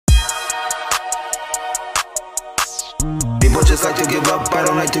people just like to give up. I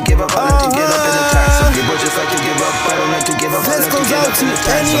don't like to give up. I like to get up and attack. Some people just like to give up. I don't like to give up. I like to get up and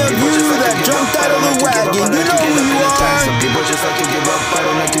attack. Any of you that jumped out of the wagon, you know who you are. Some people just like to give up. I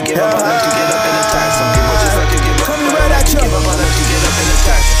don't like to give up. I like to get up and attack. Some people just like to give up. Coming right at you. I like to get up and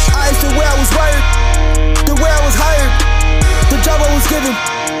attack. It's the way I was wired, the way I was hired, the job I was given.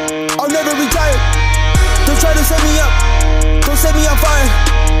 I'll never retire. Don't try to set me up, don't set me on fire.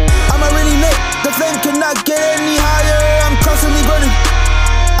 I'm already lit, the flame cannot get any higher. I'm constantly burning,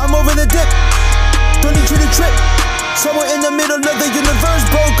 I'm over the dip. Don't need you to trip. Somewhere in the middle of the universe,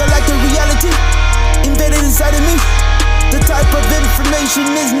 bro, galactic reality invaded inside of me. The type of information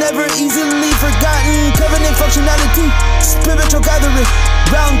is never easily forgotten. Covenant functionality, spiritual gathering,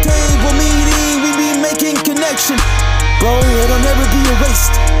 round table meeting, we be making connection. Bro, it'll never be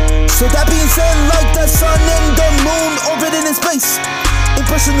erased. So that being said, like the sun and the moon orbiting in space,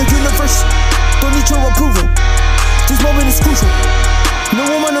 impressing the universe, don't need your approval. This moment is crucial. No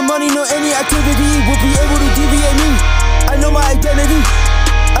woman, no money, no any activity will be able to deviate me. I know my identity,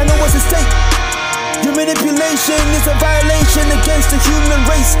 I know what's at stake. Your manipulation is a violation against the human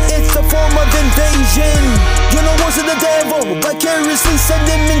race. It's a form of invasion. You're no worse than the devil, vicariously send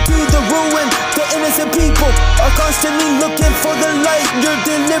him into the ruin. The innocent people are constantly looking for the light you're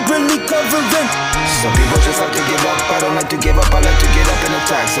deliberately covering. Some people just like to give up. I don't like to give up. I like to get up and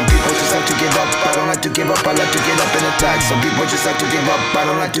attack. Some people just like to give up. I don't like to give up. I like to get up and attack. Some people just like to give up. I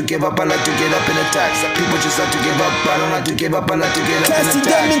don't like to give up. I like to get up and attack. Some people just like to give up. I don't like to give up. I like to get up and attack. Casting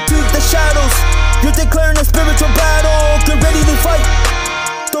them into the shadows. You're declaring a spiritual battle. Get ready to fight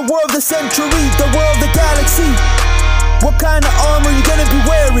the war of the century, the war of the galaxy. What kind of armor you gonna be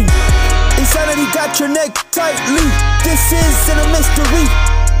wearing? Insanity got your neck tightly. This isn't a mystery,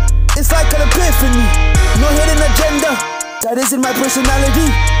 it's like an epiphany. No hidden agenda, that isn't my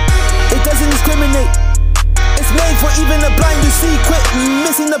personality. It doesn't discriminate, it's made for even the blind to see. Quit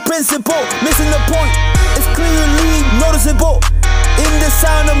missing the principle, missing the point. It's clearly noticeable in the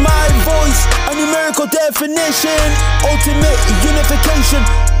sound of my voice. A numerical definition, ultimate unification.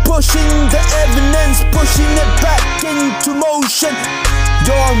 Pushing the evidence, pushing it back into motion.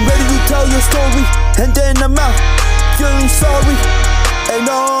 Yo, I'm ready to tell your story, and then I'm out feeling sorry. And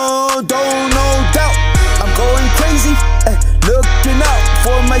no doubt, I'm going crazy, looking out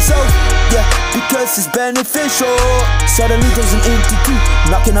for myself, yeah, because it's beneficial. Suddenly there's an entity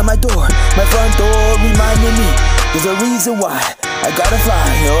knocking on my door, my front door reminding me there's a reason why I gotta fly,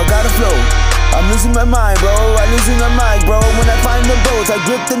 yo, I gotta flow. I'm losing my mind, bro, I'm losing my mind, bro. When I find the boats, I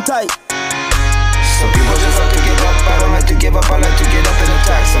grip them tight. Some people just like to give up. I don't like to give up. I like to get up and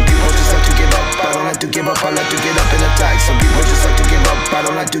attack. Some people just like to give up. I don't like to give up. I like to get up and attack. Some people just like to give up. I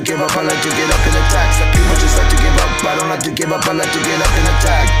don't like to give up. I like to get up and attack. Some people just like to give up. I don't like to give up. I like to get up and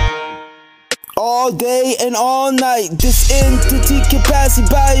attack. All day and all night, this entity can pass me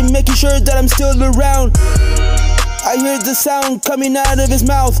by, making sure that I'm still around. I hear the sound coming out of his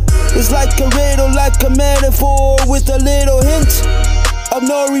mouth. It's like a riddle, like a metaphor, with a little hint of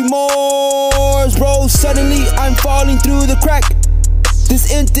no remorse, bro. Suddenly I'm falling through the crack.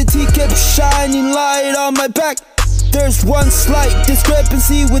 This entity kept shining light on my back. There's one slight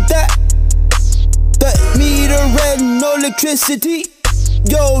discrepancy with that. The meter read no electricity.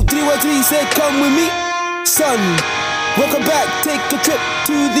 Yo, 313 said come with me, son. Welcome back, take a trip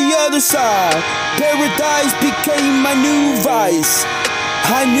to the other side. Paradise became my new vice.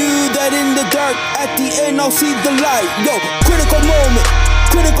 I knew that in the dark, at the end I'll see the light. Yo, critical moment,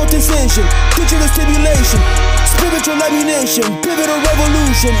 critical decision, digital stimulation, spiritual ammunition, pivotal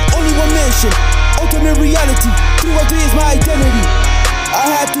revolution, only one mission, ultimate reality. 313 is my identity.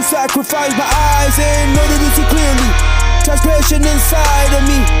 I had to sacrifice my eyes in order to see clearly. Transgression inside of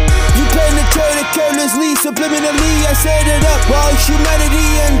me, you penetrated carelessly, subliminally. I set it up while humanity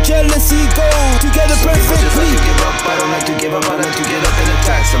and jealousy go together perfectly. Some people just like to give up. I don't like to give up. I like to get up and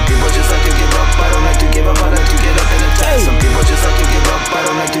attack. Some people just like to give up. I don't like to give up. I like to get up and attack. Some people just like to give up. I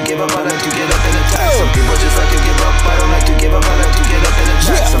don't like to give up. I like to get up and attack. Some people just like to give up. I don't like to give up. I like to get up and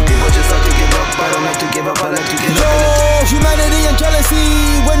attack. Some people just like to give up. I don't like to give up. I like to get up and attack. Humanity and jealousy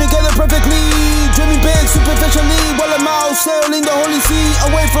went together perfectly, dreaming big superficially, while I'm out sailing the holy sea,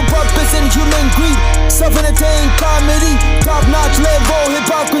 away from purpose and human greed. Self-entertained comedy, top-notch level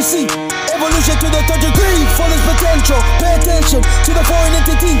hypocrisy. Evolution to the third degree, fullest potential. Pay attention to the foreign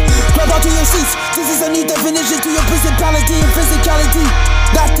entity. Grab onto your seats. This is a new definition to your principality and physicality.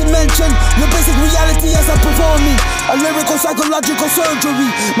 Not to mention your basic reality as I'm performing a lyrical psychological surgery.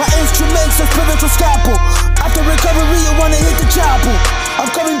 My instruments are spiritual scalpel. After recovery, you wanna hit the chapel.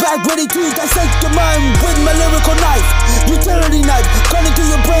 I'm coming back ready to dissect your mind with my lyrical knife. Utility knife, cutting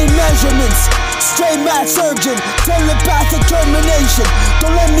through your brain measurements. Straight mad surgeon, telepathic termination.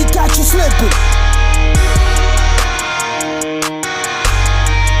 Don't let me catch you slipping.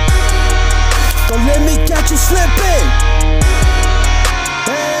 Don't let me catch you slipping.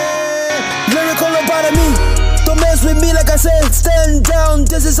 Hey, lyrical lobotomy. Don't mess with me like I said, stand down.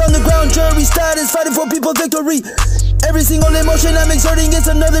 This is underground jury status, fighting for people's victory. Every single emotion I'm exerting is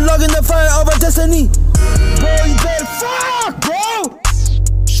another log in the fire of our destiny. Bro, you better fuck, bro.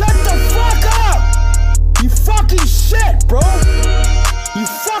 Shut the fuck up. You fucking shit, bro. You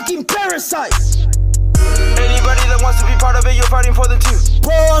fucking parasite. Anybody that wants to be part of it, you're fighting for them too.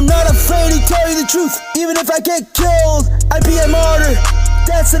 Bro, I'm not afraid to tell you the truth. Even if I get killed, I'd be a martyr.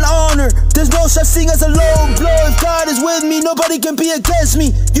 That's an honor. There's no such thing as a low blow. If God is with me, nobody can be against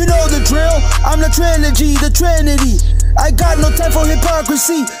me. You know the drill. I'm the trilogy, the trinity. I got no time for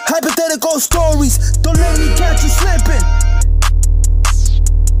hypocrisy, hypothetical stories. Don't let me catch you slipping.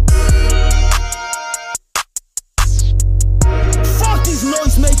 Fuck these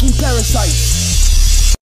noise-making parasites.